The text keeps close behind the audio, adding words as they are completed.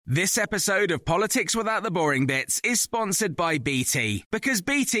This episode of Politics Without the Boring Bits is sponsored by BT, because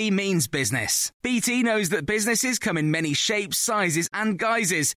BT means business. BT knows that businesses come in many shapes, sizes and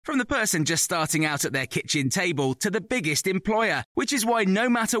guises, from the person just starting out at their kitchen table to the biggest employer, which is why no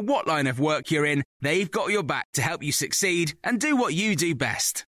matter what line of work you're in, they've got your back to help you succeed and do what you do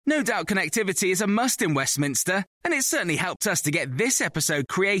best. No doubt connectivity is a must in Westminster, and it certainly helped us to get this episode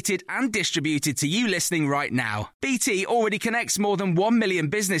created and distributed to you listening right now. BT already connects more than 1 million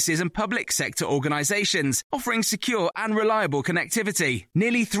businesses and public sector organisations, offering secure and reliable connectivity.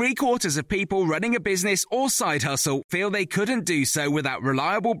 Nearly 3/4 of people running a business or side hustle feel they couldn't do so without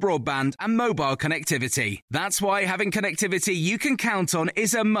reliable broadband and mobile connectivity. That's why having connectivity you can count on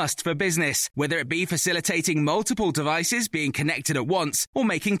is a must for business, whether it be facilitating multiple devices being connected at once, or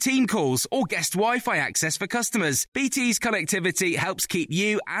making team calls or guest Wi-Fi access for customers. BT's connectivity helps keep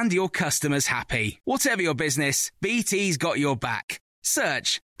you and your customers happy. Whatever your business, BT's got your back.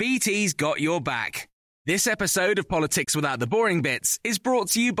 Search BT's got your back. This episode of Politics Without the Boring Bits is brought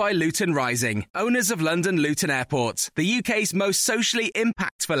to you by Luton Rising, owners of London Luton Airport, the UK's most socially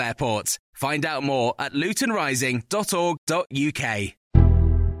impactful airport. Find out more at lutonrising.org.uk.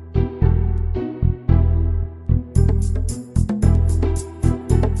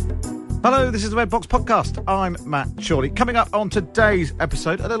 Hello, this is the Red Box Podcast. I'm Matt Chorley. Coming up on today's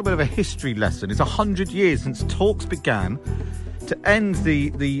episode, a little bit of a history lesson. It's 100 years since talks began to end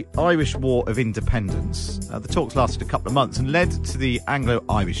the Irish War of Independence. The talks lasted a couple of months and led to the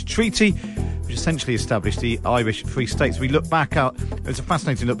Anglo-Irish Treaty, which essentially established the Irish Free States. We look back out, it's a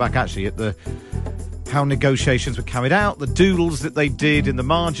fascinating look back actually at how negotiations were carried out, the doodles that they did in the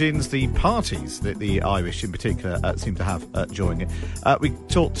margins, the parties that the Irish in particular seem to have during it. We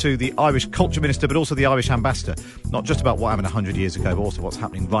talked to the Irish Culture Minister, but also the Irish Ambassador, not just about what happened 100 years ago, but also what's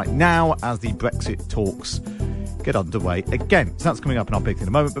happening right now as the Brexit talks get underway again. So that's coming up in our big thing in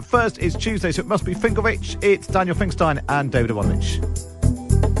a moment. But first, it's Tuesday, so it must be Finkelrich. It's Daniel Finkelstein and David Avonovich.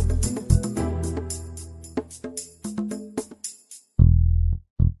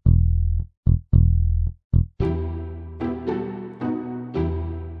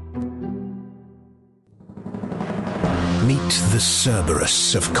 The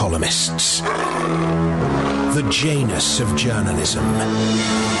Cerberus of columnists, the Janus of journalism,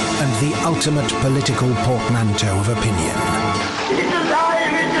 and the ultimate political portmanteau of opinion. It's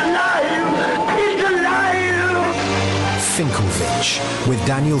alive! It's alive! It's alive! Finkelvich, with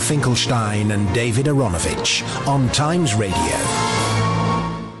Daniel Finkelstein and David Aaronovitch on Times Radio.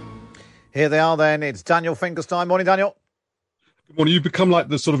 Here they are then, it's Daniel Finkelstein. Morning, Daniel. Good morning. You've become like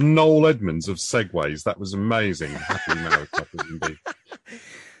the sort of Noel Edmonds of segues. That was amazing. Happy married couple indeed.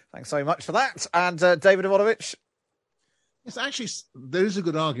 Thanks so much for that. And David Aaronovitch. Yes, actually, there is a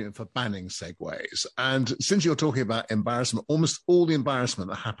good argument for banning segues. And since you're talking about embarrassment, almost all the embarrassment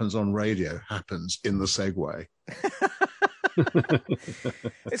that happens on radio happens in the segue.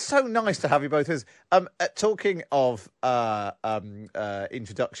 It's so nice to have you both with us. Talking of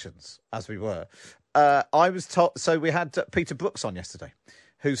introductions, as we were, I was told. So we had Peter Brooks on yesterday,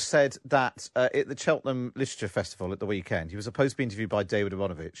 who said that at the Cheltenham Literature Festival at the weekend, he was supposed to be interviewed by David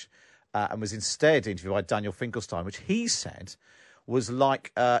Aaronovitch and was instead interviewed by Daniel Finkelstein, which he said was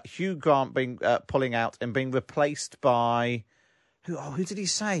like Hugh Grant being pulling out and being replaced by who did he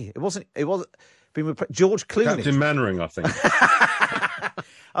say? It wasn't being George Clooney. Captain Mannering, I think.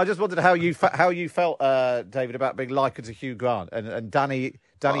 I just wondered how you felt, David, about being likened to Hugh Grant, and Danny,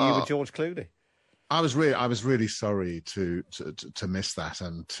 you were George Clooney. I was really sorry to miss that,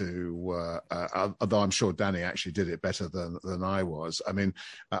 and although I'm sure Danny actually did it better than I was. I mean,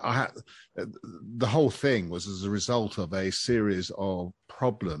 the whole thing was as a result of a series of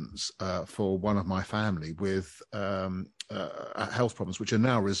problems for one of my family with health problems, which are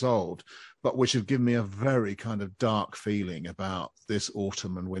now resolved, but which have given me a very kind of dark feeling about this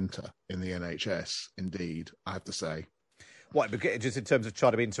autumn and winter in the NHS. Indeed, I have to say. What, just in terms of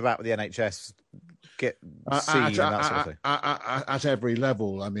trying to interact with the NHS, get seen and that sort of thing? At every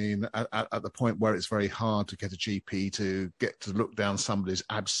level. I mean, at the point where it's very hard to get a GP to get to look down somebody's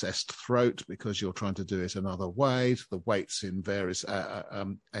abscessed throat because you're trying to do it another way, to the waits in various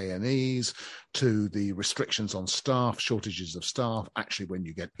A&Es, to the restrictions on staff, shortages of staff, actually when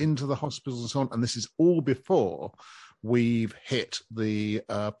you get into the hospitals and so on. And this is all before we've hit the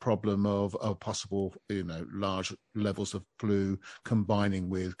problem of possible, large levels of flu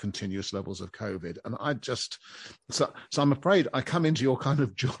combining with continuous levels of COVID. And so I'm afraid I come into your kind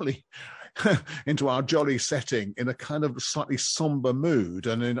of jolly, into our jolly setting in a kind of slightly somber mood.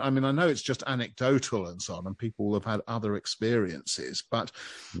 And I know it's just anecdotal and so on, and people have had other experiences, but,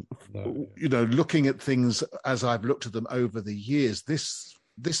 looking at things as I've looked at them over the years, this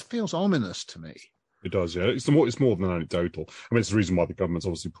this feels ominous to me. It does, yeah. It's more than anecdotal. I mean, it's the reason why the government's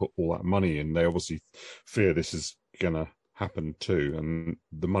obviously put all that money in. They obviously fear this is going to happen too, and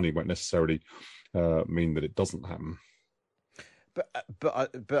the money won't necessarily mean that it doesn't happen.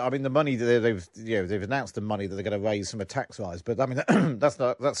 But I mean, the money that they've announced the money that they're going to raise from a tax rise. But I mean,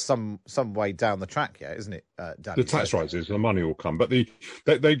 that's some way down the track yet, isn't it, Danny? The tax rises, the money will come, but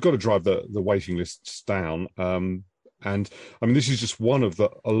they've got to drive the waiting lists down. And I mean, this is just one of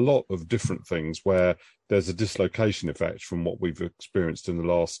a lot of different things where there's a dislocation effect from what we've experienced in the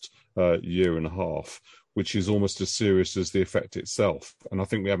last year and a half, which is almost as serious as the effect itself. And I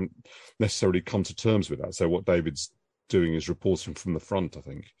think we haven't necessarily come to terms with that. So what David's doing is reporting from the front, I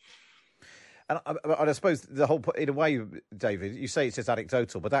think. And I suppose the whole, in a way, David, you say it's just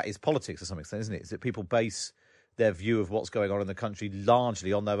anecdotal, but that is politics to some extent, isn't it? Is that people base their view of what's going on in the country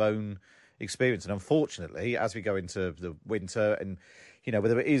largely on their own experience. And unfortunately, as we go into the winter and, you know,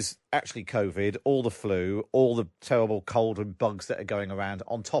 whether it is actually COVID, all the flu, all the terrible cold and bugs that are going around,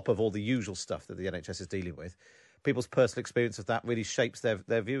 on top of all the usual stuff that the NHS is dealing with, people's personal experience of that really shapes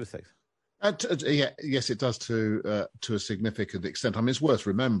their view of things. Yes, it does to a significant extent. I mean, it's worth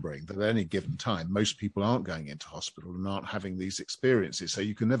remembering that at any given time, most people aren't going into hospital and aren't having these experiences. So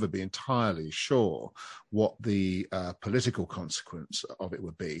you can never be entirely sure what the political consequence of it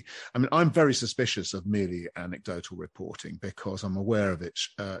would be. I mean, I'm very suspicious of merely anecdotal reporting because I'm aware of its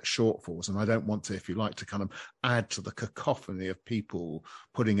shortfalls, and I don't want to, if you like, to kind of add to the cacophony of people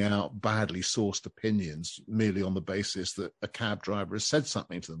putting out badly sourced opinions merely on the basis that a cab driver has said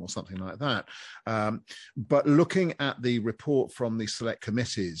something to them or something like that. But looking at the report from the select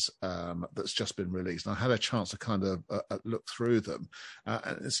committees that's just been released, and I had a chance to kind of look through them,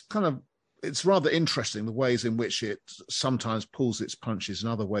 and it's rather interesting the ways in which it sometimes pulls its punches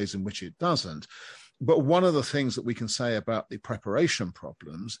and other ways in which it doesn't. But one of the things that we can say about the preparation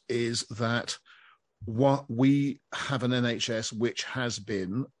problems is that what we have an NHS which has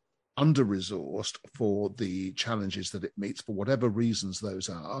been under-resourced for the challenges that it meets, for whatever reasons those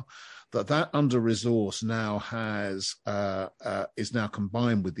are, that under-resource now is now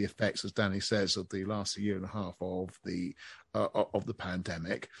combined with the effects, as Danny says, of the last year and a half of the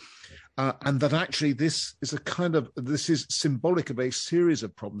pandemic, and that actually this is symbolic of a series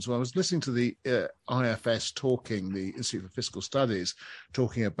of problems. When I was listening to the IFS talking, the Institute for Fiscal Studies,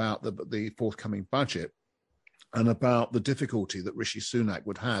 talking about the forthcoming budget, and about the difficulty that Rishi Sunak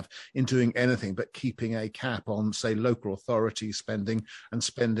would have in doing anything but keeping a cap on, say, local authority spending and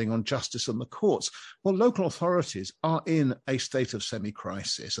spending on justice and the courts. Well, local authorities are in a state of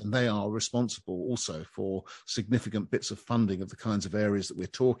semi-crisis, and they are responsible also for significant bits of funding of the kinds of areas that we're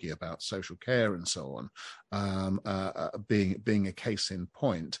talking about, social care and so on, being a case in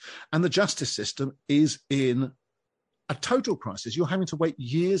point. And the justice system is in a total crisis. You're having to wait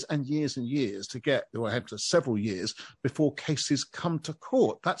years and years and years to get, or have to several years before cases come to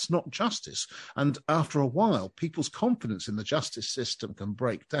court. That's not justice. And after a while, people's confidence in the justice system can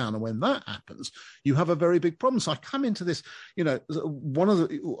break down. And when that happens, you have a very big problem. So I come into this, you know,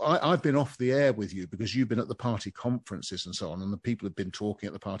 I've been off the air with you because you've been at the party conferences and so on, and the people have been talking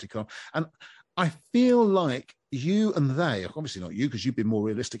at the party conference. And I feel like you and they, obviously not you because you've been more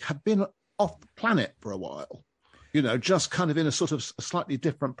realistic, have been off the planet for a while. You know, just kind of in a sort of slightly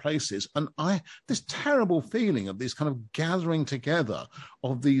different places. And this terrible feeling of this kind of gathering together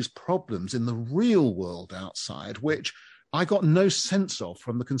of these problems in the real world outside, which I got no sense of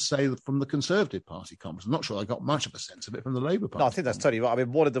from the Conservative Party conference. I'm not sure I got much of a sense of it from the Labour Party. No, I think that's totally right. I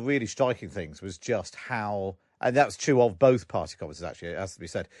mean, one of the really striking things was just how, and that's true of both party conferences, actually, it has to be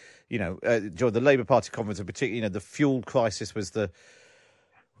said. You know, during the Labour Party conference in particular, you know, the fuel crisis was the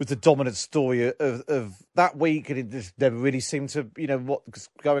dominant story of that week, and it just never really seemed to, you know, what's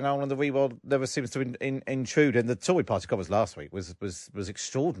going on in the real world never seems to intrude. And the Tory party conference last week was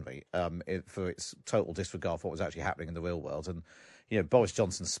extraordinary for its total disregard for what was actually happening in the real world. And, you know, Boris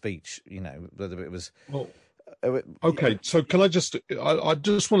Johnson's speech, you know, whether it was... Well, okay, so can I just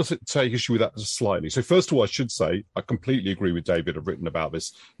want to take issue with that slightly. So first of all, I should say I completely agree with David. I've written about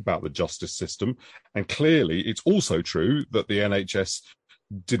this, about the justice system. And clearly it's also true that the NHS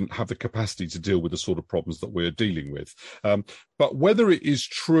didn't have the capacity to deal with the sort of problems that we're dealing with. But whether it is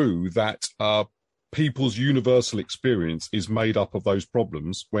true that people's universal experience is made up of those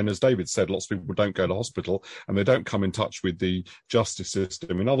problems, when, as David said, lots of people don't go to hospital and they don't come in touch with the justice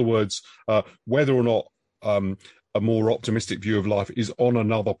system. In other words, whether or not a more optimistic view of life is on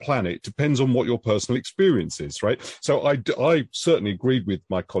another planet depends on what your personal experience is, right? So I certainly agreed with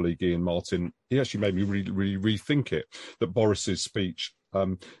my colleague Ian Martin. He actually made me really rethink it, that Boris's speech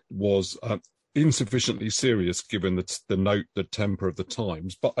was insufficiently serious given the temper of the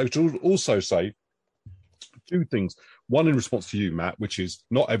times. But I would also say two things. One, in response to you, Matt, which is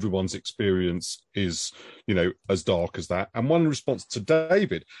not everyone's experience is, as dark as that. And one in response to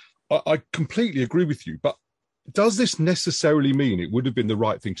David, I completely agree with you. But does this necessarily mean it would have been the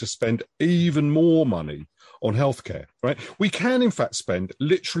right thing to spend even more money on healthcare, right? We can, in fact, spend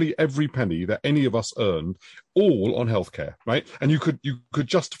literally every penny that any of us earned all on healthcare, right? And you could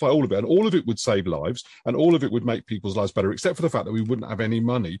justify all of it, and all of it would save lives, and all of it would make people's lives better, except for the fact that we wouldn't have any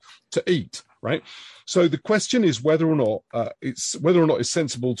money to eat, right? So the question is whether or not it's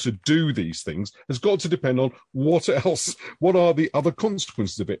sensible to do these things has got to depend on what are the other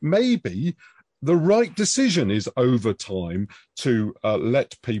consequences of it. Maybe the right decision is over time to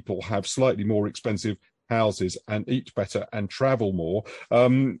let people have slightly more expensive houses and eat better and travel more,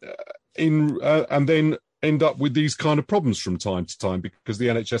 and then end up with these kind of problems from time to time because the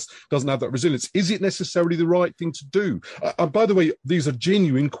NHS doesn't have that resilience. Is it necessarily the right thing to do? By the way, these are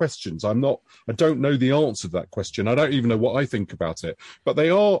genuine questions. I don't know the answer to that question. I don't even know what I think about it. But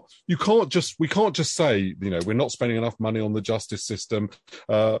they are. We can't just say, we're not spending enough money on the justice system.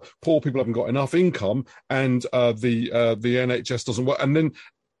 Poor people haven't got enough income, and the NHS doesn't work.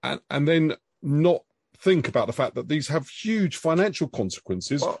 And then not think about the fact that these have huge financial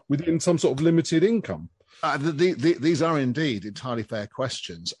consequences within some sort of limited income. These are indeed entirely fair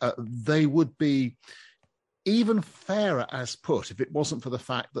questions. They would be even fairer as put if it wasn't for the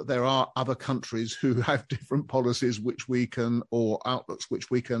fact that there are other countries who have different policies or outlooks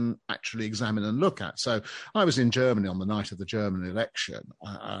which we can actually examine and look at. So I was in Germany on the night of the German election.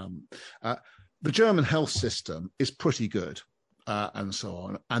 The German health system is pretty good. And so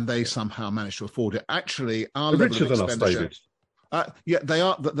on, and they somehow managed to afford it. Actually, our level of expenditure, richer than us,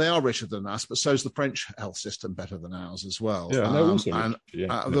 David. They are richer than us, but so is the French health system better than ours as well.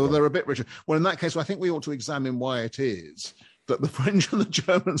 Yeah, they're a bit richer. Well, in that case, I think we ought to examine why it is that the French and the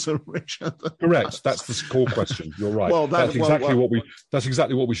Germans are richer than Correct. us. That's the core question. You're right. That's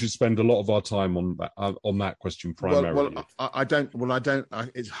exactly what we should spend a lot of our time on that question primarily.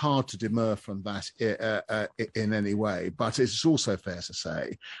 It's hard to demur from that in any way, but it's also fair to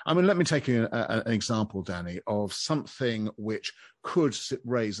say. I mean, let me take you an example, Danny, of something which could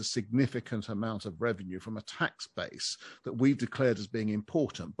raise a significant amount of revenue from a tax base that we've declared as being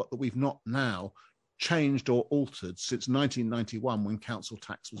important, but that we've not now changed or altered since 1991 when council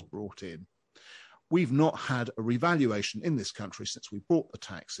tax was brought in. We've not had a revaluation in this country since we brought the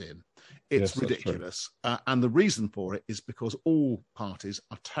tax in. It's ridiculous. And the reason for it is because all parties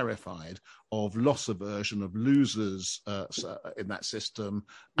are terrified of loss aversion, of losers in that system.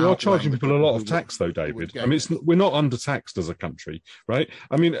 We are charging people a lot of tax, though, David. I mean, we're not undertaxed as a country, right?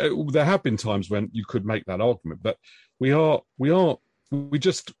 I mean, there have been times when you could make that argument, but we've got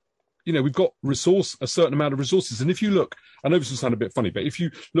a certain amount of resources. And if you look, I know this will sound a bit funny, but if you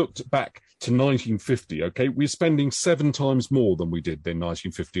looked back to 1950, okay, we're spending 7 times more than we did in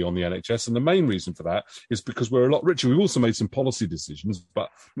 1950 on the NHS. And the main reason for that is because we're a lot richer. We've also made some policy decisions, but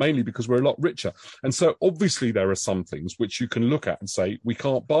mainly because we're a lot richer. And so obviously there are some things which you can look at and say, we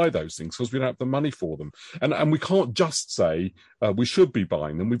can't buy those things because we don't have the money for them. And we can't just say we should be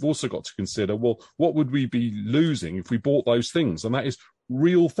buying them. We've also got to consider, well, what would we be losing if we bought those things? And that is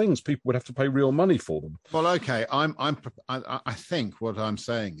real things. People would have to pay real money for them. Well, okay. I think what I'm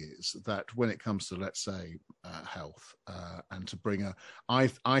saying is that when it comes to, let's say, health, and to bring I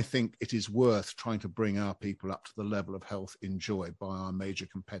think it is worth trying to bring our people up to the level of health enjoyed by our major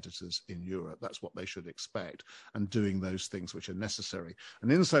competitors in Europe. That's what they should expect, and doing those things which are necessary.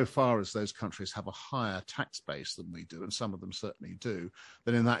 And insofar as those countries have a higher tax base than we do, and some of them certainly do,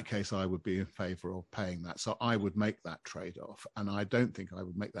 then in that case, I would be in favour of paying that. So I would make that trade-off, and I don't think I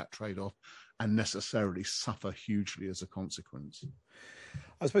would make that trade-off and necessarily suffer hugely as a consequence.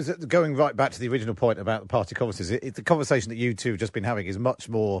 I suppose that going right back to the original point about the party conferences, the conversation that you two have just been having is much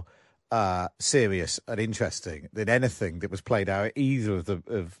more serious and interesting than anything that was played out at either of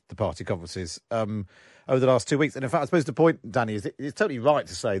the party conferences over the last 2 weeks. And in fact, I suppose the point, Danny, is it's totally right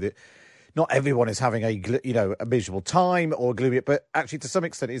to say that not everyone is having a miserable time or gloomy, but actually to some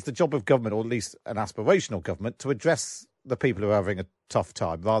extent it's the job of government, or at least an aspirational government, to address the people who are having a tough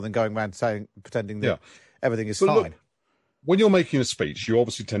time rather than going around pretending that everything is fine. Look, when you're making a speech, you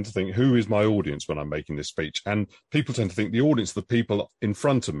obviously tend to think, who is my audience when I'm making this speech? And people tend to think the audience are the people in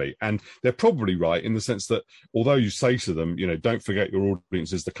front of me. And they're probably right in the sense that although you say to them, don't forget your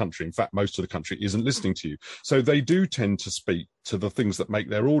audience is the country. In fact, most of the country isn't listening to you. So they do tend to speak to the things that make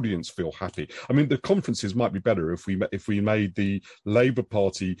their audience feel happy. I mean, the conferences might be better if we made the Labour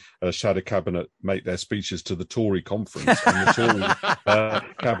Party shadow cabinet make their speeches to the Tory conference, and the Tory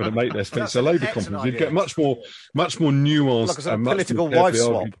cabinet make their speeches to the Labour conference. You'd get much more nuanced, like a sort of and political wife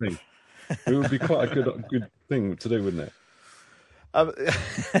swap. It would be quite a good thing to do, wouldn't it?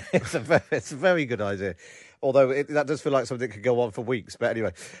 It's a very good idea. Although that does feel like something that could go on for weeks. But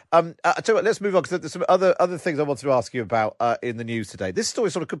anyway, I tell you what, let's move on, because there's some other things I wanted to ask you about in the news today. This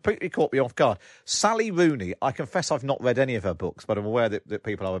story sort of completely caught me off guard. Sally Rooney, I confess I've not read any of her books, but I'm aware that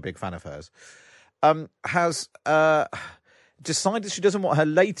people are a big fan of hers, has decided she doesn't want her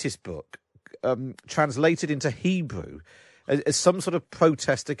latest book translated into Hebrew as some sort of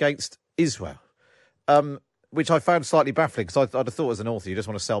protest against Israel. Which I found slightly baffling, because I'd have thought as an author you just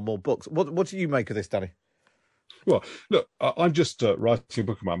want to sell more books. What do you make of this, Danny? Well, look, I'm just writing a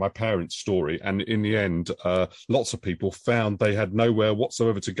book about my parents' story, and in the end, lots of people found they had nowhere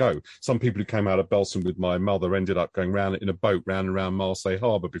whatsoever to go. Some people who came out of Belsen with my mother ended up going round in a boat round and round Marseille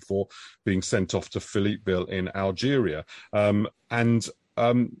Harbour before being sent off to Philippeville in Algeria. The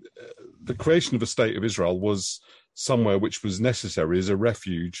creation of a state of Israel was somewhere which was necessary as a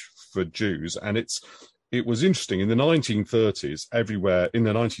refuge for Jews, and it was interesting. In the 1930s, everywhere, in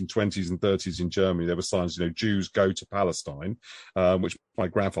the 1920s and 30s in Germany, there were signs, Jews go to Palestine, which my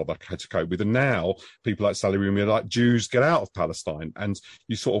grandfather had to cope with. And now people like Sally Rooney are like, Jews get out of Palestine. And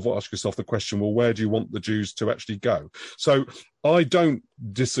you sort of ask yourself the question, well, where do you want the Jews to actually go? So I don't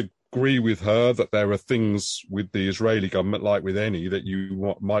disagree with her that there are things with the Israeli government, like with any, that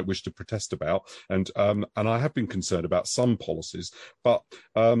you might wish to protest about, and I have been concerned about some policies, but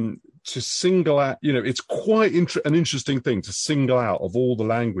to single out, it's quite an interesting thing to single out of all the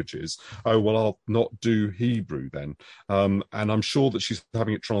languages. Oh well, I'll not do Hebrew then, and I'm sure that she's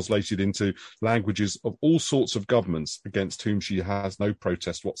having it translated into languages of all sorts of governments against whom she has no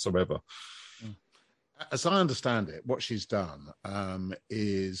protest whatsoever. As I understand it, what she's done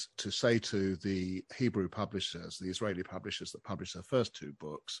is to say to the Hebrew publishers, the Israeli publishers that published her first two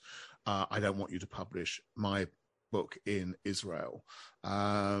books, I don't want you to publish my book in Israel.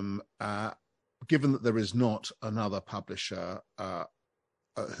 Given that there is not another publisher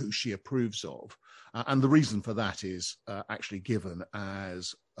who she approves of, and the reason for that is actually given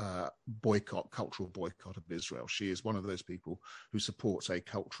as cultural boycott of Israel. She is one of those people who supports a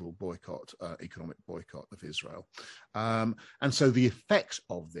cultural boycott, economic boycott of Israel. And so the effect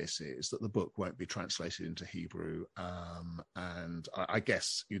of this is that the book won't be translated into Hebrew. And I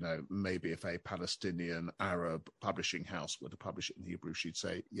guess, maybe if a Palestinian Arab publishing house were to publish it in Hebrew, she'd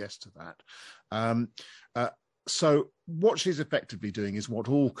say yes to that. So what she's effectively doing is what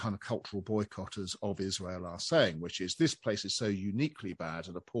all kind of cultural boycotters of Israel are saying, which is this place is so uniquely bad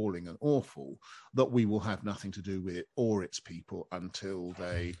and appalling and awful that we will have nothing to do with it or its people until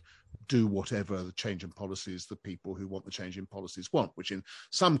they do whatever the change in policies the people who want the change in policies want, which in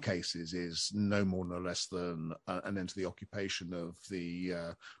some cases is no more no less than an end to the occupation of the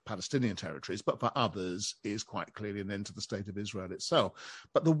Palestinian territories, but for others is quite clearly an end to the state of Israel itself.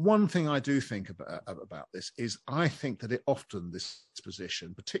 But the one thing I do think about this is I think that it often, this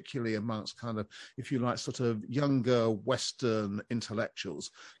position, particularly amongst kind of, if you like, sort of younger Western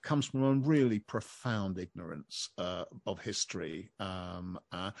intellectuals, comes from a really profound ignorance of history,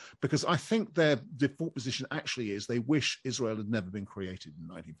 because I think their default position actually is they wish Israel had never been created in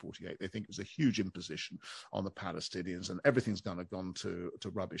 1948. They think it was a huge imposition on the Palestinians, and everything's gone to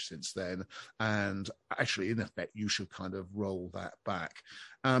rubbish since then. And actually, in effect, you should kind of roll that back.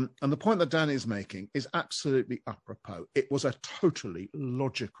 And the point that Danny is making is absolutely apropos. It was a totally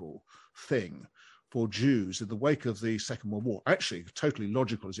logical thing for Jews in the wake of the Second World War, actually totally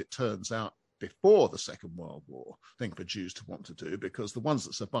logical as it turns out before the Second World War, thing for Jews to want to do, because the ones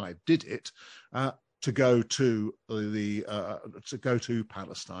that survived did it, to go to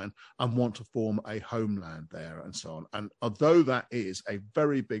Palestine and want to form a homeland there and so on. And although that is a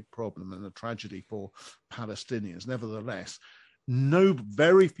very big problem and a tragedy for Palestinians, nevertheless,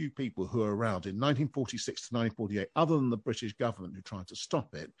 very few people who were around in 1946 to 1948, other than the British government who tried to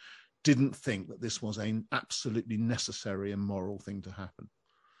stop it, didn't think that this was an absolutely necessary and moral thing to happen.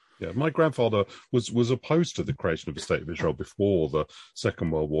 Yeah, my grandfather was opposed to the creation of the State of Israel before the Second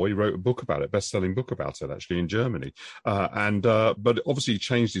World War. He wrote a book about it, best-selling book about it, actually, in Germany. But obviously he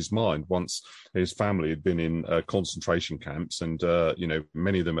changed his mind once his family had been in concentration camps, and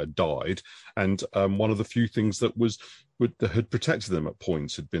many of them had died. And one of the few things that was had protected them at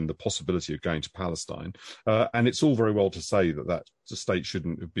points had been the possibility of going to Palestine. And it's all very well to say that state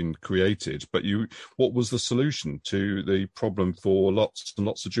shouldn't have been created, but what was the solution to the problem for lots and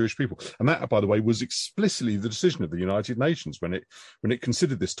lots of Jewish people? And that, by the way, was explicitly the decision of the United Nations when it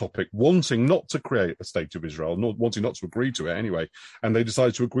considered this topic, wanting not to create a state of Israel, wanting not to agree to it anyway, and they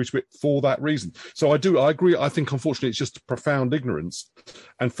decided to agree to it for that reason. So I agree. I think, unfortunately, it's just profound ignorance,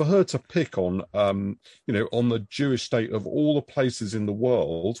 and for her to pick on on the Jewish state of all the places in the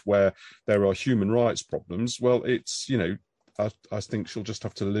world where there are human rights problems, well, it's I think she'll just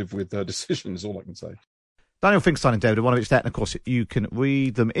have to live with her decision, is all I can say. Daniel Finkelstein and David Aronovich there, and of course you can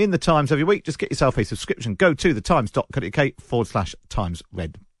read them in the Times every week. Just get yourself a subscription. Go to thetimes.co.uk/Times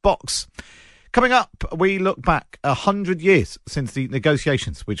Red Box. Coming up, we look back 100 years since the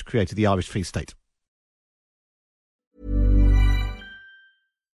negotiations which created the Irish Free State.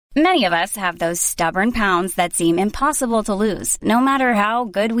 Many of us have those stubborn pounds that seem impossible to lose, no matter how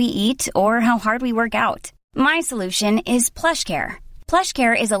good we eat or how hard we work out. My solution is PlushCare.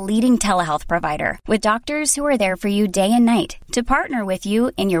 PlushCare is a leading telehealth provider with doctors who are there for you day and night to partner with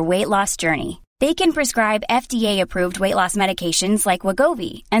you in your weight loss journey. They can prescribe FDA-approved weight loss medications like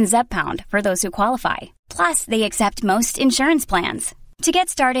Wegovy and Zepbound for those who qualify. Plus, they accept most insurance plans. To get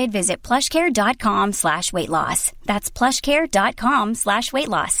started, visit plushcare.com/weightloss. That's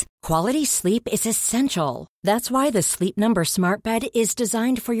plushcare.com/weightloss. Quality sleep is essential. That's why the Sleep Number Smart Bed is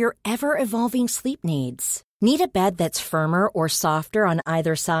designed for your ever-evolving sleep needs. Need a bed that's firmer or softer on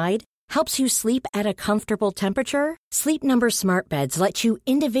either side? Helps you sleep at a comfortable temperature? Sleep Number Smart Beds let you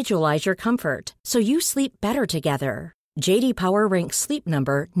individualize your comfort, so you sleep better together. J.D. Power ranks Sleep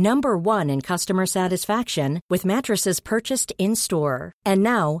Number number 1 in customer satisfaction with mattresses purchased in-store. And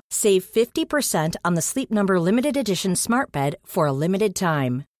now, save 50% on the Sleep Number Limited Edition Smart Bed for a limited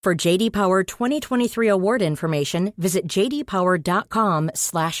time. For J.D. Power 2023 award information, visit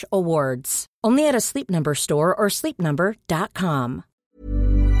jdpower.com/awards. Only at a Sleep Number store or sleepnumber.com.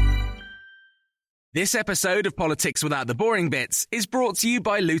 This episode of Politics Without the Boring Bits is brought to you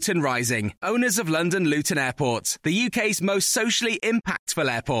by Luton Rising, owners of London Luton Airport, the UK's most socially impactful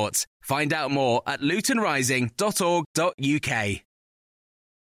airport. Find out more at lutonrising.org.uk.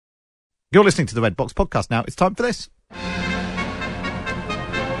 You're listening to the Red Box Podcast now. It's time for this.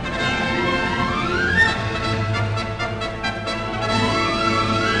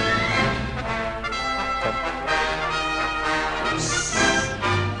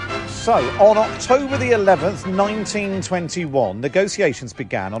 So, on October the 11th, 1921, negotiations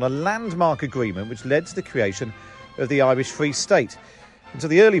began on a landmark agreement which led to the creation of the Irish Free State. Until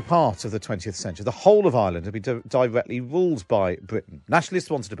the early part of the 20th century, the whole of Ireland had been directly ruled by Britain.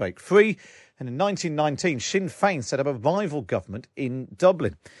 Nationalists wanted to break free, and in 1919, Sinn Féin set up a rival government in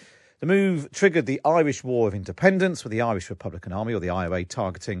Dublin. The move triggered the Irish War of Independence, with the Irish Republican Army, or the IRA,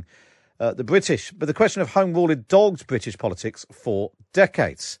 targeting the British. But the question of home rule had dogged British politics for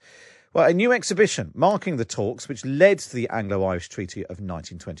decades. Well, a new exhibition marking the talks which led to the Anglo-Irish Treaty of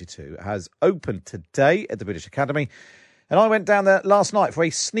 1922 has opened today at the British Academy, and I went down there last night for a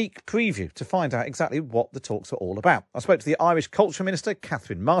sneak preview to find out exactly what the talks are all about. I spoke to the Irish Culture Minister,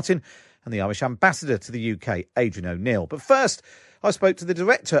 Catherine Martin, and the Irish Ambassador to the UK, Adrian O'Neill. But first, I spoke to the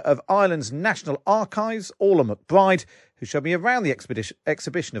Director of Ireland's National Archives, Orla McBride, who showed me around the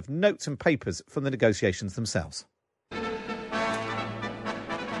exhibition of notes and papers from the negotiations themselves.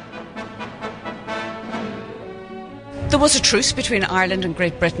 There was a truce between Ireland and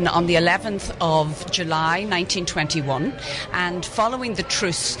Great Britain on the 11th of July 1921, and following the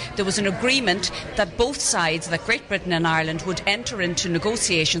truce there was an agreement that both sides, that Great Britain and Ireland, would enter into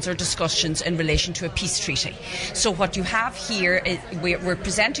negotiations or discussions in relation to a peace treaty. So what you have here, we're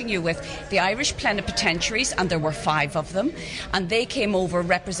presenting you with the Irish plenipotentiaries, and there were 5 of them, and they came over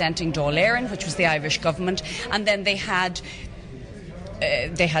representing Dáil Éireann, which was the Irish government, and then they had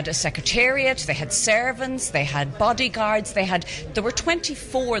a secretariat, they had servants, they had bodyguards, there were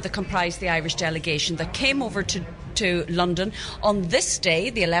 24 that comprised the Irish delegation that came over to London on this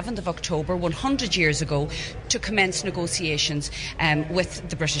day, the 11th of October, 100 years ago, to commence negotiations with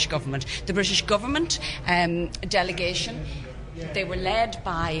the British government. The British government delegation, they were led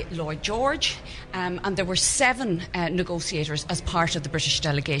by Lloyd George, and there were 7 negotiators as part of the British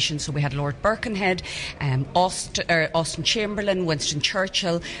delegation. So we had Lord Birkenhead, Austen Chamberlain, Winston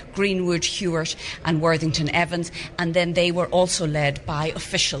Churchill, Greenwood, Hewitt and Worthington Evans, and then they were also led by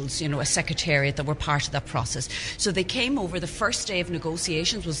officials, a secretariat that were part of that process. So they came over. The first day of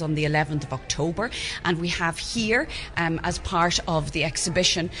negotiations was on the 11th of October, and we have here, as part of the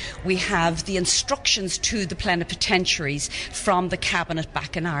exhibition, we have the instructions to the plenipotentiaries from from the cabinet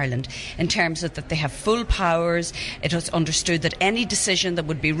back in Ireland, in terms of that they have full powers. It was understood that any decision that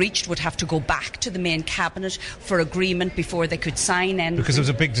would be reached would have to go back to the main cabinet for agreement before they could sign anything. Because there was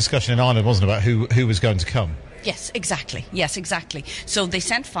a big discussion in Ireland, wasn't it, about who was going to come? Yes, exactly. So they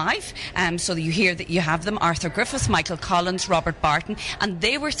sent 5. So you hear that you have them: Arthur Griffith, Michael Collins, Robert Barton, and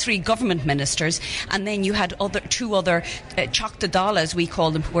they were 3 government ministers. And then you had two other Teachta Dála, as we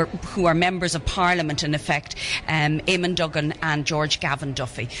call them, who are members of Parliament in effect, Eamon Duggan and George Gavin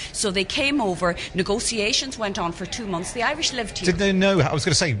Duffy. So they came over. Negotiations went on for 2 months. The Irish lived here. Did they know? I was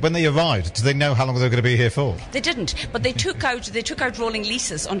going to say, when they arrived, did they know how long they were going to be here for? They didn't, but they took out rolling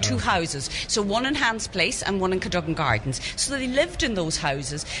leases on 2 houses. So one in Hans Place and one in Cadogan Gardens. So they lived in those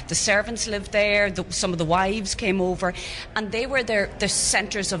houses. The servants lived there. Some of the wives came over, and they were the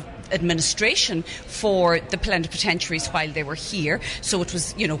centres of administration for the plenipotentiaries while they were here. So it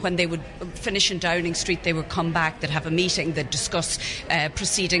was, when they would finish in Downing Street, they would come back, they'd have a meeting, they'd discuss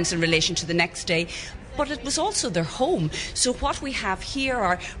proceedings in relation to the next day. But it was also their home. So what we have here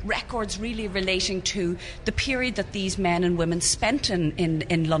are records really relating to the period that these men and women spent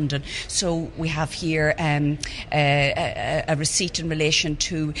in London. So we have here a receipt in relation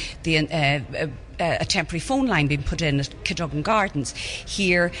to a temporary phone line being put in at Cadogan Gardens.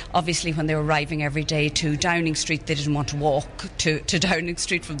 Here, obviously, when they were arriving every day to Downing Street, they didn't want to walk to Downing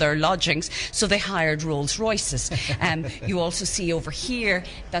Street from their lodgings, so they hired Rolls Royces. You also see over here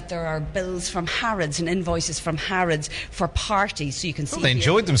that there are bills from Harrods and invoices from Harrods for parties. So you can see they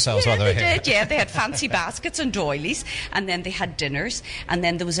enjoyed themselves while they were here. Yeah, they had fancy baskets and doilies, and then they had dinners, and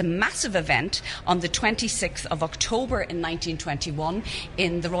then there was a massive event on the 26th of October in 1921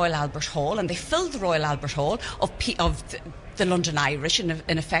 in the Royal Albert Hall, and they filled the Royal Albert Hall of the London Irish,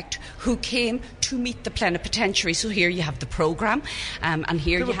 in effect, who came to meet the plenipotentiary. So here you have the programme, and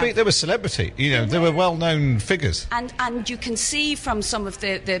here they were celebrity, they were well-known figures. And you can see from some of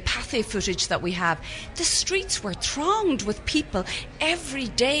the Pathé footage that we have, the streets were thronged with people every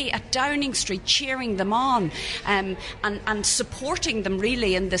day at Downing Street, cheering them on, and supporting them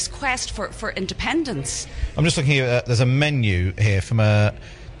really in this quest for independence. I'm just looking here, there's a menu here from a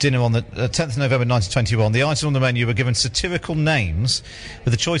dinner on the 10th of November 1921. The items on the menu were given satirical names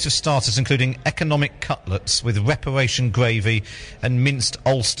with a choice of starters including economic cutlets with reparation gravy and minced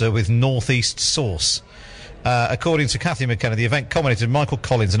Ulster with northeast sauce. According to Cathy McKenna, the event culminated in Michael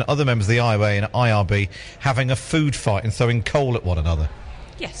Collins and other members of the IRA and IRB having a food fight and throwing coal at one another.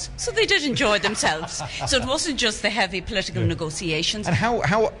 Yes, so they did enjoy themselves. So it wasn't just the heavy political negotiations. And how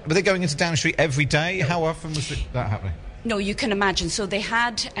were they going into Downing Street every day? How often was that happening? No, you can imagine. So they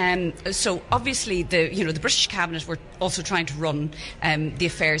had, so obviously the British cabinet were also trying to run the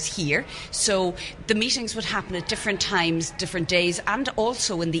affairs here. So the meetings would happen at different times, different days, and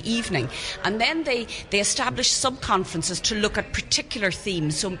also in the evening. And then they established sub-conferences to look at particular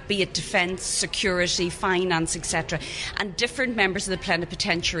themes, so be it defence, security, finance, etc. And different members of the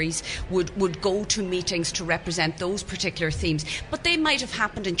plenipotentiaries would go to meetings to represent those particular themes. But they might have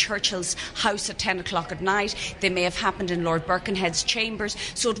happened in Churchill's house at 10 o'clock at night. They may have happened in Lord Birkenhead's chambers.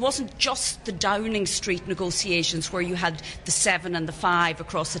 So it wasn't just the Downing Street negotiations where you had the 7 and the 5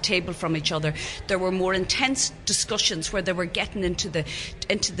 across the table from each other. There were more intense discussions where they were getting into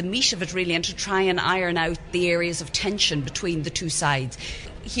the meat of it really, and to try and iron out the areas of tension between the two sides.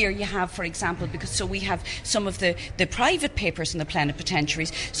 Here you have, for example, so we have some of the private papers in the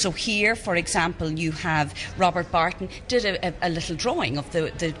plenipotentiaries. So here, for example, you have Robert Barton did a little drawing of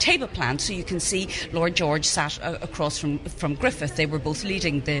the table plan. So you can see Lord George sat across from Griffith. They were both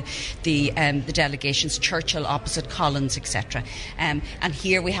leading the delegations, Churchill opposite Collins, etc. And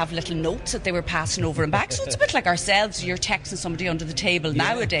here we have little notes that they were passing over and back. So it's a bit like ourselves. You're texting somebody under the table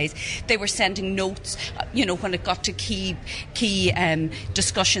nowadays. They were sending notes, when it got to key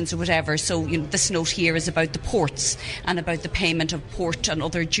discussions or whatever. So this note here is about the ports and about the payment of port and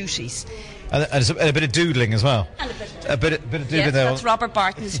other duties. And a bit of doodling as well. And a bit of doodling. Yes, there. That's Robert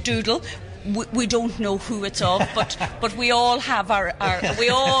Barton's doodle. We don't know who it's of, but we all have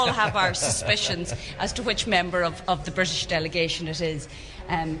our suspicions as to which member of the British delegation it is.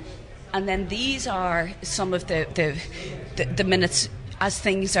 And then these are some of the minutes as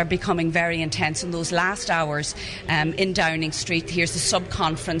things are becoming very intense in those last hours in Downing Street. Here's the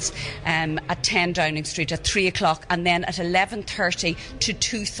sub-conference at 10 Downing Street at 3 o'clock, and then at 11:30 to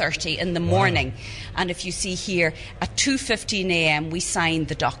 2:30 in the morning. And if you see here, at 2:15 a.m. we signed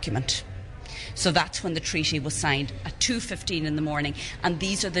the document. So that's when the treaty was signed at 2:15 in the morning, and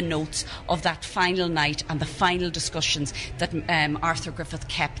these are the notes of that final night and the final discussions that Arthur Griffith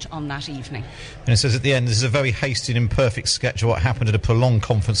kept on that evening. And it says at the end, this is a very hasty and imperfect sketch of what happened at a prolonged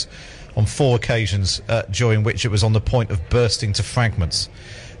conference on 4 occasions during which it was on the point of bursting to fragments.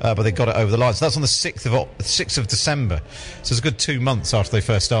 But they got it over the line. So that's on the 6th of December. So it's a good 2 months after they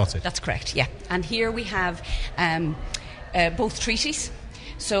first started. That's correct, yeah. And here we have both treaties.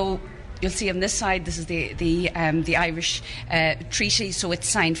 So you'll see on this side, this is the Irish treaty. So it's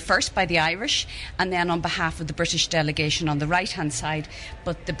signed first by the Irish and then on behalf of the British delegation on the right-hand side.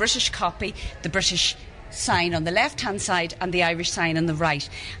 But the British copy, the British sign on the left-hand side and the Irish sign on the right.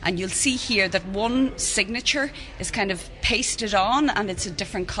 And you'll see here that one signature is kind of pasted on and it's a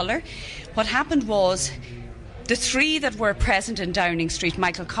different colour. What happened was the 3 that were present in Downing Street,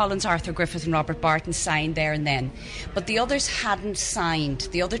 Michael Collins, Arthur Griffith and Robert Barton, signed there and then. But the others hadn't signed.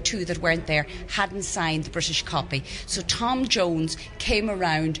 The other 2 that weren't there hadn't signed the British copy. So Tom Jones came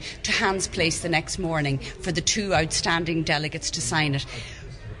around to Hans Place the next morning for the 2 outstanding delegates to sign it.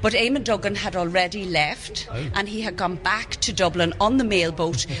 But Eamon Duggan had already left and he had gone back to Dublin on the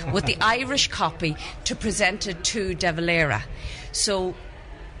mailboat with the Irish copy to present it to De Valera. So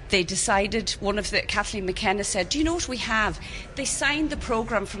they decided, Kathleen McKenna said, do you know what we have? They signed the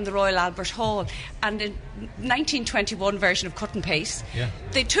programme from the Royal Albert Hall, and in 1921 version of cut and paste,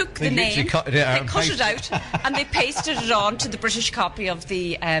 they took the name, cut it out and they pasted it on to the British copy of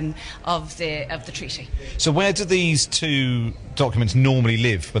the treaty. So where do these 2 documents normally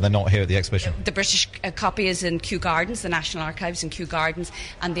live when they're not here at the exhibition? The British copy is in Kew Gardens, the National Archives in Kew Gardens,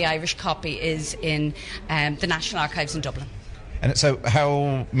 and the Irish copy is in the National Archives in Dublin. And so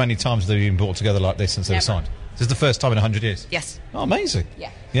how many times have they been brought together like this since they were signed? This is the first time in 100 years? Yes. Oh, amazing.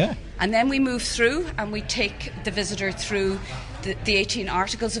 Yeah. And then we move through and we take the visitor through the 18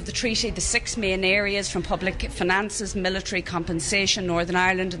 articles of the treaty, the 6 main areas from public finances, military compensation, Northern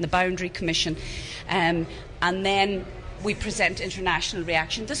Ireland and the Boundary Commission. And then we present international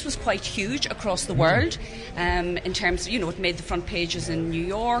reaction. This was quite huge across the world in terms of, it made the front pages in New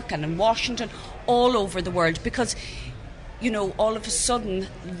York and in Washington, all over the world, because all of a sudden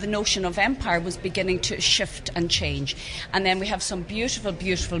the notion of empire was beginning to shift and change. And then we have some beautiful,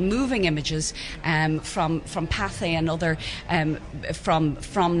 beautiful moving images from Pathé and other from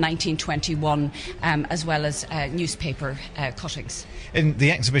 1921, as well as newspaper cuttings. In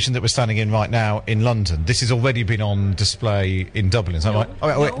the exhibition that we're standing in right now in London, this has already been on display in Dublin, is that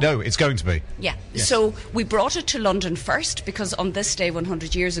right? No, it's going to be. Yeah. Yes. So we brought it to London first because on this day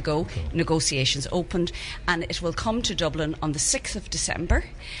 100 years ago, negotiations opened, and it will come to Dublin on the 6th of December,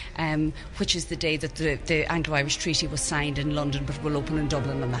 which is the day that the Anglo-Irish Treaty was signed in London, but will open in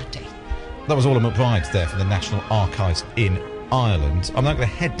Dublin on that day. That was Orla McBride there from the National Archives in Ireland. I'm now going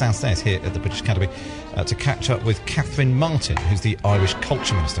to head downstairs here at the British Academy to catch up with Catherine Martin, who's the Irish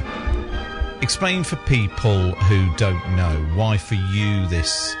Culture Minister. Explain for people who don't know why for you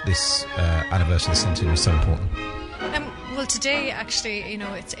this anniversary of the centenary is so important. Well, today, actually,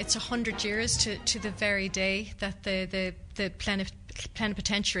 it's 100 years to the very day that the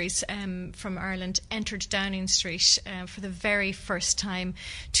plenipotentiaries from Ireland entered Downing Street for the very first time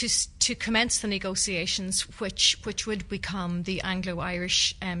to commence the negotiations which would become the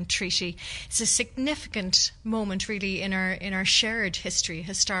Anglo-Irish Treaty. It's a significant moment, really, in our shared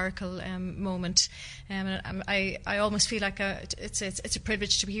historical moment. I almost feel like it's a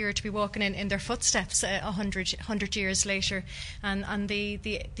privilege to be here, to be walking in their footsteps 100 years later. And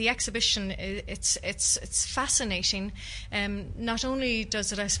the exhibition, it's fascinating. Not only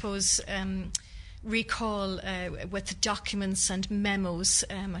does it, I suppose, recall with documents and memos,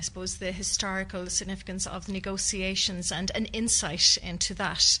 I suppose, the historical significance of the negotiations and an insight into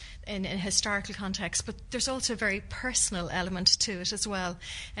that in a historical context. But there's also a very personal element to it as well.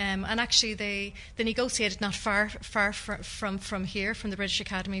 And actually, they negotiated not far from here, from the British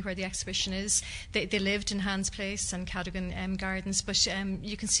Academy, where the exhibition is. They lived in Hans Place and Cadogan Gardens. But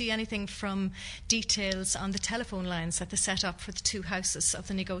you can see anything from details on the telephone lines that they set up for the 2 houses of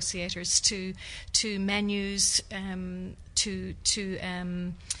the negotiators to menus, to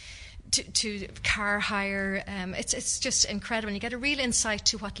car hire. It's just incredible. And you get a real insight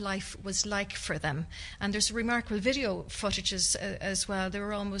to what life was like for them. And there's remarkable video footages as well. There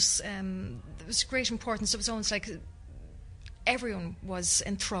were almost there was great importance. It was almost like everyone was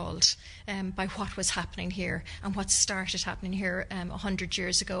enthralled by what was happening here and what started happening here 100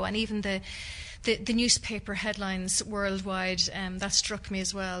 years ago. And even the the newspaper headlines worldwide, that struck me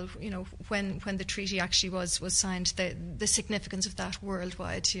as well. When the treaty actually was signed, the significance of that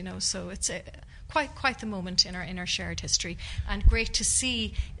worldwide. So it's quite the moment in our shared history, and great to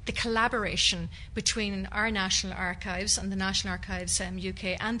see the collaboration between our National Archives and the National Archives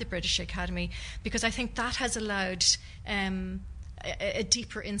UK and the British Academy, because I think that has allowed a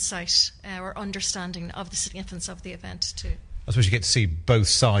deeper insight or understanding of the significance of the event too. I suppose you get to see both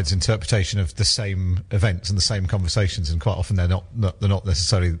sides' interpretation of the same events and the same conversations, and quite often they're not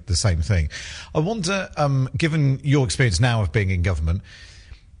necessarily the same thing. I wonder, given your experience now of being in government,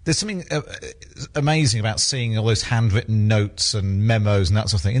 there's something amazing about seeing all those handwritten notes and memos and that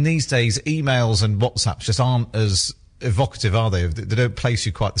sort of thing. In these days, emails and WhatsApps just aren't as evocative, are they? They don't place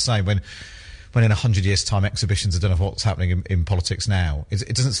you quite the same when in 100 years' time exhibitions are done of what's happening in politics now.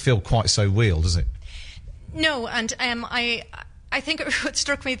 It doesn't feel quite so real, does it? No, and I think what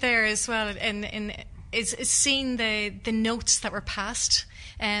struck me there as well is seeing the notes that were passed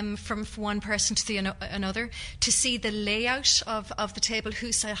from one person to another, to see the layout of the table,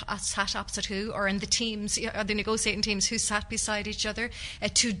 who sat opposite who, or in the teams, the negotiating teams, who sat beside each other,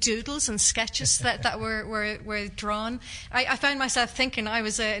 to doodles and sketches that were drawn. I found myself thinking, I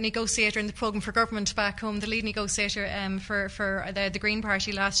was a negotiator in the programme for government back home, the lead negotiator for the Green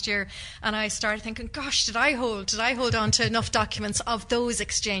Party last year, and I started thinking, gosh, did I hold on to enough documents of those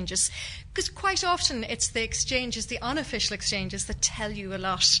exchanges? Because quite often it's the exchanges, the unofficial exchanges, that tell you a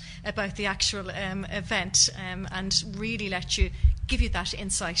lot about the actual event, and really give you that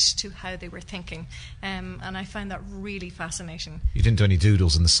insight to how they were thinking. And I find that really fascinating. You didn't do any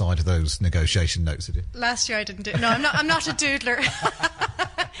doodles on the side of those negotiation notes, did you? Last year I didn't do. No, I'm not a doodler.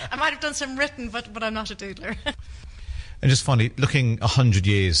 I might have done some written, but I'm not a doodler. And just finally, looking 100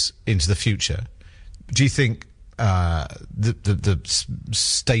 years into the future, do you think the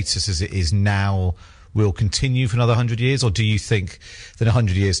status as it is now will continue for another 100 years, or do you think that in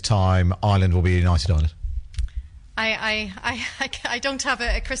 100 years' time Ireland will be a united Ireland? I don't have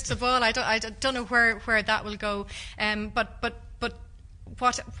a crystal ball. I don't know where that will go. But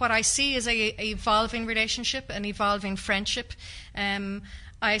what I see is a evolving relationship, an evolving friendship.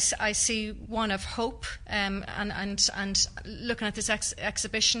 I see one of hope, and looking at this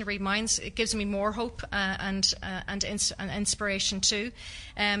exhibition it gives me more hope and inspiration too.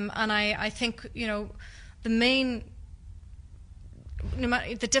 And I think the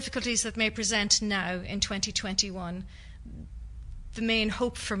difficulties that may present now in 2021, the main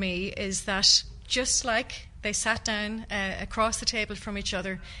hope for me is that just like they sat down across the table from each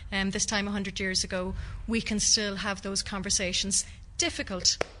other this time 100 years ago, we can still have those conversations.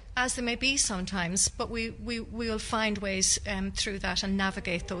 Difficult as they may be sometimes, but we will find ways through that and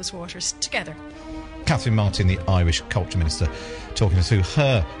navigate those waters together. Catherine Martin, the Irish Culture Minister, talking us through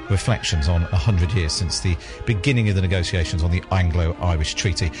her reflections on 100 years since the beginning of the negotiations on the Anglo-Irish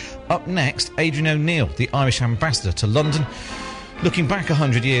Treaty. Up next, Adrian O'Neill, the Irish Ambassador to London, looking back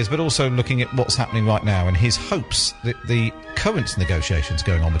 100 years, but also looking at what's happening right now and his hopes that the current negotiations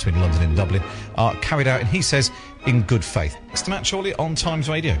going on between London and Dublin are carried out, and he says, in good faith. Next to Matt Chorley on Times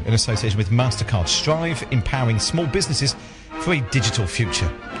Radio in association with MasterCard. Strive, empowering small businesses for a digital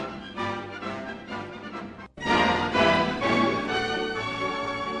future.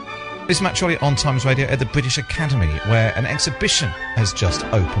 This is Matt Chorley on Times Radio at the British Academy, where an exhibition has just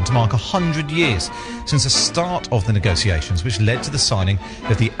opened to mark 100 years since the start of the negotiations, which led to the signing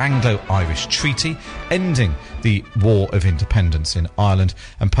of the Anglo-Irish Treaty, ending the War of Independence in Ireland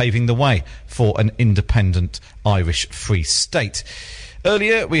and paving the way for an independent Irish Free State.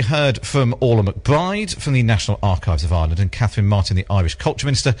 Earlier, we heard from Orla McBride from the National Archives of Ireland and Catherine Martin, the Irish Culture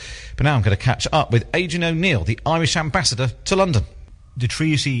Minister. But now I'm going to catch up with Adrian O'Neill, the Irish Ambassador to London. The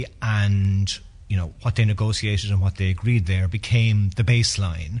treaty and, what they negotiated and what they agreed there became the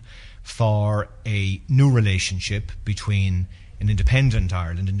baseline for a new relationship between an independent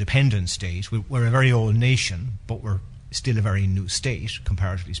Ireland, independent state. We're a very old nation, but we're still a very new state,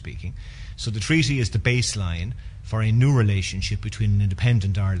 comparatively speaking. So the treaty is the baseline for a new relationship between an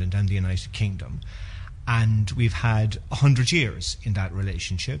independent Ireland and the United Kingdom. And we've had 100 years in that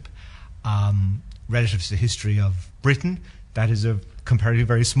relationship. Relative to the history of Britain, that is a comparatively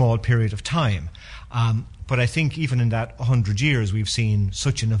very small period of time. But I think even in that 100 years, we've seen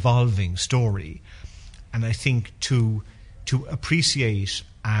such an evolving story. And I think to appreciate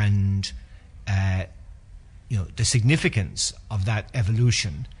and the significance of that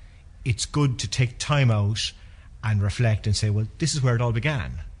evolution, it's good to take time out and reflect and say, well, this is where it all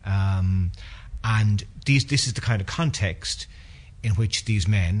began. And this is the kind of context in which these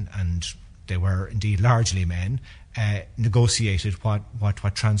men, and they were indeed largely men, negotiated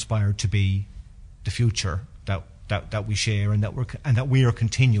what transpired to be the future that we share, and that we are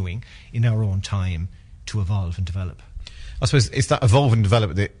continuing in our own time to evolve and develop. I suppose it's that evolve and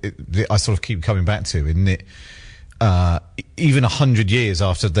develop that I sort of keep coming back to, in it. Even 100 years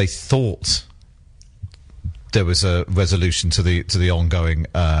after they thought there was a resolution to the ongoing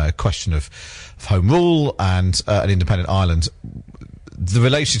question of home rule and an independent Ireland, the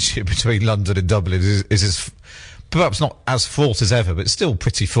relationship between London and Dublin is perhaps not as fraught as ever, but still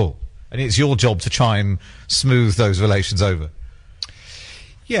pretty full. And it's your job to try and smooth those relations over.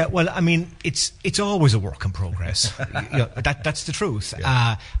 Yeah, well, I mean, it's always a work in progress. That's the truth.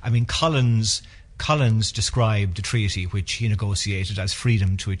 Yeah. I mean, Collins described the treaty which he negotiated as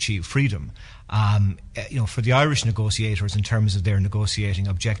freedom to achieve freedom. For the Irish negotiators, in terms of their negotiating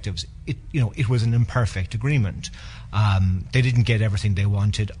objectives, it was an imperfect agreement. They didn't get everything they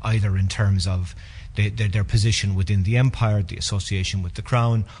wanted, either in terms of their position within the empire, the association with the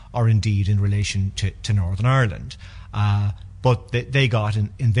crown, or indeed in relation to Northern Ireland. But they got,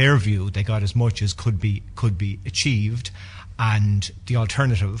 in their view, they got as much as could be achieved, and the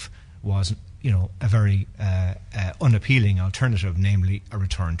alternative was, a very unappealing alternative, namely a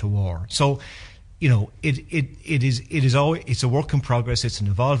return to war. So, it's a work in progress. It's an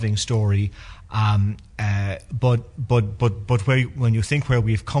evolving story. But when you think where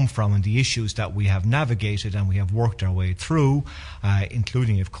we've come from and the issues that we have navigated and we have worked our way through,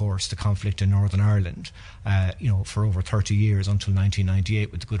 including, of course, the conflict in Northern Ireland, for over 30 years until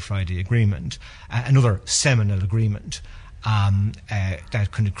 1998 with the Good Friday Agreement, another seminal agreement that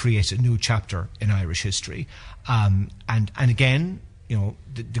kind of creates a new chapter in Irish history, and again.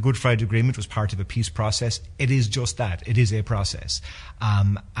 The Good Friday Agreement was part of a peace process. It is just that. It is a process.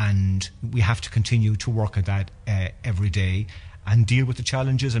 And we have to continue to work at that every day and deal with the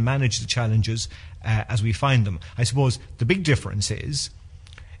challenges and manage the challenges as we find them. I suppose the big difference is,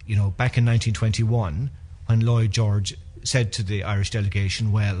 back in 1921, when Lloyd George said to the Irish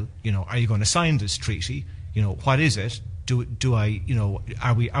delegation, well, are you going to sign this treaty? What is it? Do I,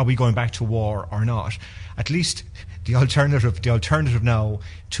 are we going back to war or not? At least the alternative now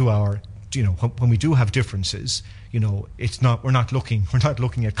to our, when we do have differences, we're not looking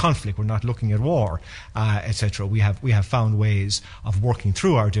at conflict, we're not looking at war, etc. We have found ways of working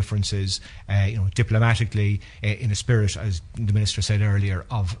through our differences, diplomatically, in a spirit, as the Minister said earlier,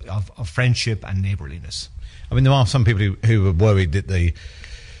 of friendship and neighbourliness. I mean, there are some people who are worried that the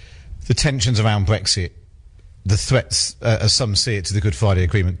tensions around Brexit, the threats, as some see it, to the Good Friday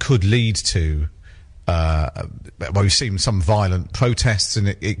Agreement could lead to, we've seen some violent protests, and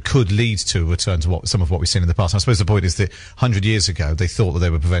it could lead to a return to some of what we've seen in the past. I suppose the point is that 100 years ago, they thought that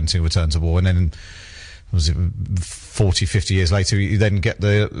they were preventing a return to war, and then, 40, 50 years later, you then get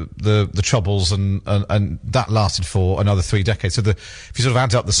the Troubles, and that lasted for another 3 decades. So if you sort of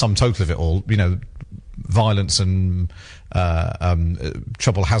add up the sum total of it all, violence and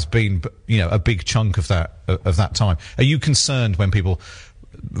trouble has been, a big chunk of that time. Are you concerned when people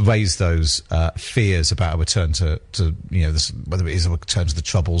raise those fears about a return to whether it is a return to the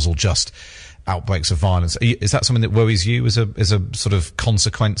Troubles or just outbreaks of violence? Is that something that worries you as a sort of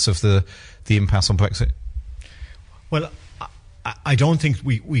consequence of the impasse on Brexit? Well, I don't think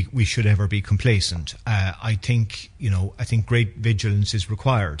we should ever be complacent. I think great vigilance is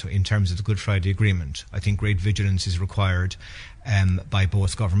required in terms of the Good Friday Agreement. I think great vigilance is required by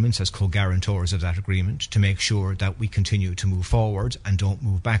both governments as co-guarantors of that agreement to make sure that we continue to move forward and don't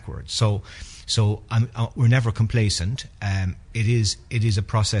move backwards. So we're never complacent. It is a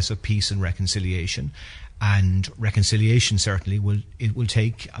process of peace and reconciliation. And reconciliation certainly will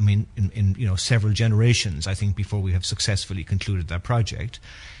take, in several generations, I think, before we have successfully concluded that project.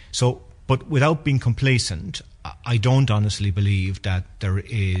 So, but without being complacent, I don't honestly believe that there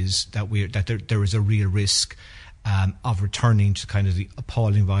is a real risk of returning to kind of the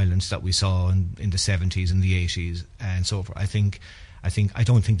appalling violence that we saw in the 70s and the 80s and so forth. I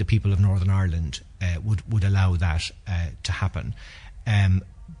don't think the people of Northern Ireland would allow that to happen.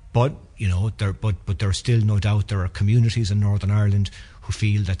 But there's still no doubt there are communities in Northern Ireland who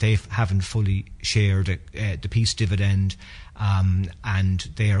feel that they haven't fully shared the peace dividend, and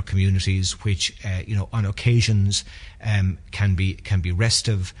they are communities which, on occasions, can be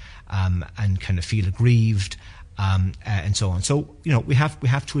restive and kind of feel aggrieved, and so on. So we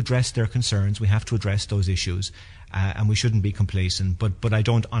have to address their concerns. We have to address those issues. And we shouldn't be complacent, but I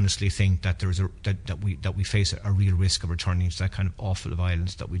don't honestly think that there is that we face a real risk of returning to that kind of awful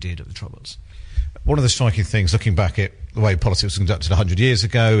violence that we did at the Troubles. One of the striking things, looking back at the way politics was conducted 100 years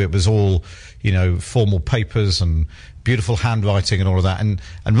ago, it was all, formal papers and beautiful handwriting and all of that. And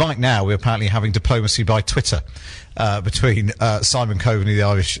right now we're apparently having diplomacy by Twitter between Simon Coveney, the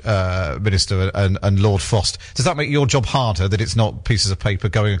Irish minister, and Lord Frost. Does that make your job harder, that it's not pieces of paper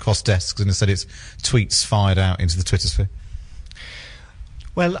going across desks and instead it's tweets fired out into the Twitter sphere?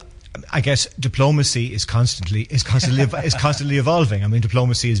 Well, I guess diplomacy is constantly evolving. I mean,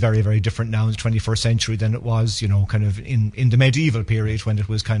 diplomacy is very, very different now in the 21st century than it was, kind of in the medieval period when it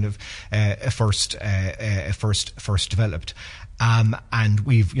was kind of first developed. And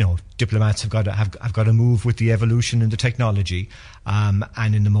we've, diplomats have got to move with the evolution in the technology,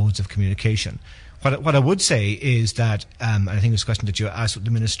 and in the modes of communication. What I would say is that, and I think this question that you asked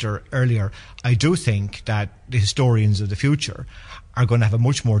the minister earlier, I do think that the historians of the future are going to have a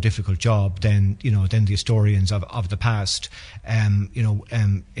much more difficult job than the historians of the past.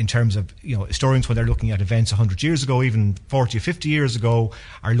 In terms of, historians, when they're looking at events 100 years ago, even 40 or 50 years ago,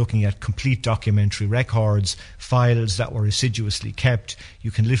 are looking at complete documentary records, files that were assiduously kept.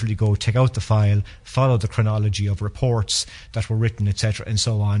 You can literally go take out the file, follow the chronology of reports that were written, etc., and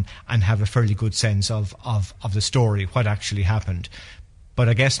so on, and have a fairly good sense of the story, what actually happened. But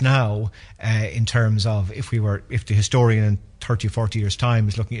I guess now, in terms of if the historian in 30 or 40 years' time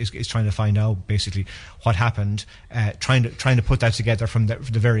is trying to find out basically what happened, trying to put that together from the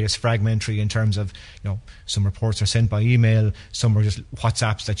various fragmentary, in terms of, some reports are sent by email, some are just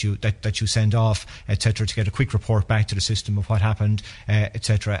WhatsApps that you send off, etc., to get a quick report back to the system of what happened,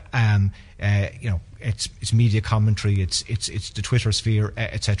 etc. It's media commentary, it's the Twitter sphere,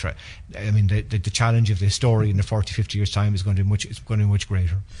 etc. I mean, the challenge of the story in the 40, 50 years' time is going to be much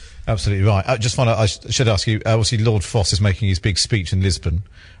greater. Absolutely right. I should ask you, obviously Lord Frost is making his big speech in Lisbon.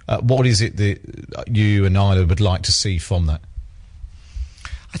 What is it that you and Ireland would like to see from that?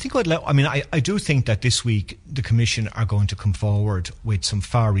 I think I do think that this week the Commission are going to come forward with some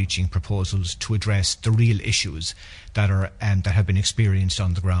far-reaching proposals to address the real issues that have been experienced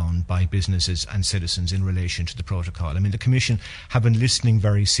on the ground by businesses and citizens in relation to the protocol. I mean, the Commission have been listening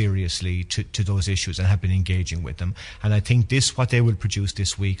very seriously to those issues and have been engaging with them. And I think what they will produce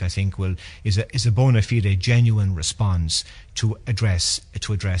this week, I think, is a bona fide, genuine response to address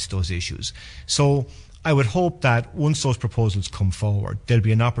those issues. So I would hope that once those proposals come forward, there'll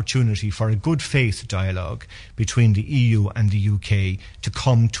be an opportunity for a good faith dialogue between the EU and the UK to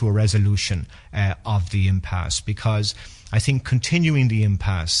come to a resolution of the impasse, because I think continuing the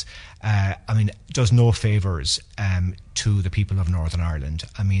impasse, does no favours to the people of Northern Ireland.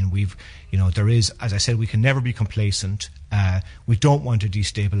 I mean, there is, as I said, we can never be complacent. We don't want to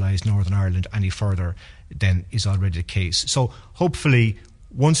destabilise Northern Ireland any further than is already the case. So hopefully,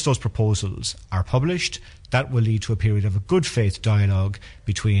 once those proposals are published, that will lead to a period of a good faith dialogue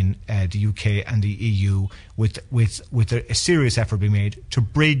between the UK and the EU, with a serious effort being made to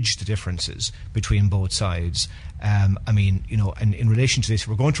bridge the differences between both sides. And in relation to this, if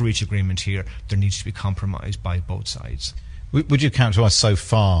we're going to reach agreement here, there needs to be compromise by both sides. Would you characterise so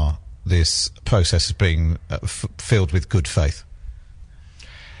far this process as being filled with good faith?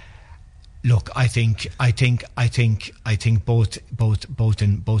 Look, I think both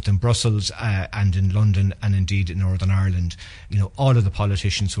in Brussels and in London and indeed in Northern Ireland, all of the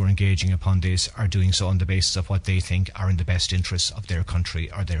politicians who are engaging upon this are doing so on the basis of what they think are in the best interests of their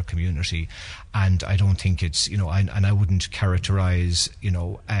country or their community. And I don't think it's, and I wouldn't characterise,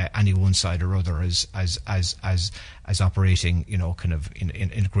 any one side or other as operating, kind of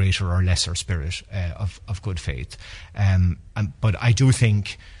in a greater or lesser spirit of good faith. But I do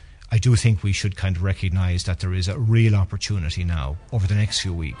think we should kind of recognise that there is a real opportunity now over the next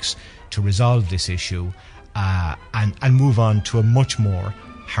few weeks to resolve this issue and move on to a much more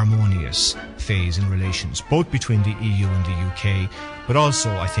harmonious phase in relations, both between the EU and the UK, but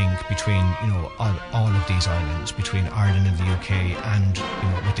also, I think, between all of these islands, between Ireland and the UK and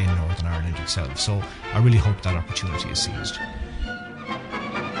within Northern Ireland itself. So I really hope that opportunity is seized.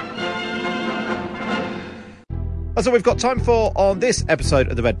 That's all we've got time for on this episode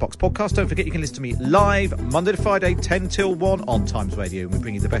of the Red Box Podcast. Don't forget you can listen to me live Monday to Friday, 10 till 1 on Times Radio. And we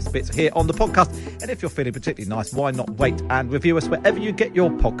bring you the best bits here on the podcast. And if you're feeling particularly nice, why not wait and review us wherever you get your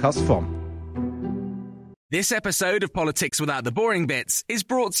podcasts from. This episode of Politics Without the Boring Bits is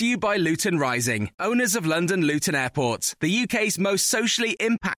brought to you by Luton Rising, owners of London Luton Airport, the UK's most socially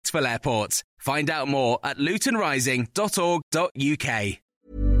impactful airport. Find out more at lutonrising.org.uk.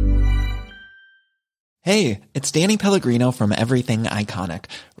 Hey, it's Danny Pellegrino from Everything Iconic.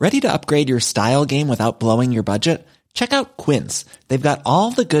 Ready to upgrade your style game without blowing your budget? Check out Quince. They've got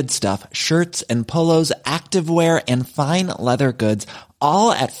all the good stuff, shirts and polos, activewear, and fine leather goods,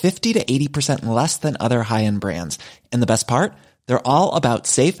 all at 50 to 80% less than other high-end brands. And the best part? They're all about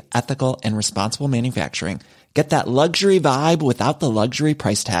safe, ethical, and responsible manufacturing. Get that luxury vibe without the luxury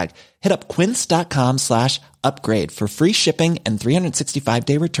price tag. Hit up quince.com/upgrade for free shipping and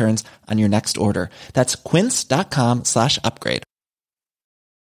 365-day returns on your next order. That's quince.com/upgrade.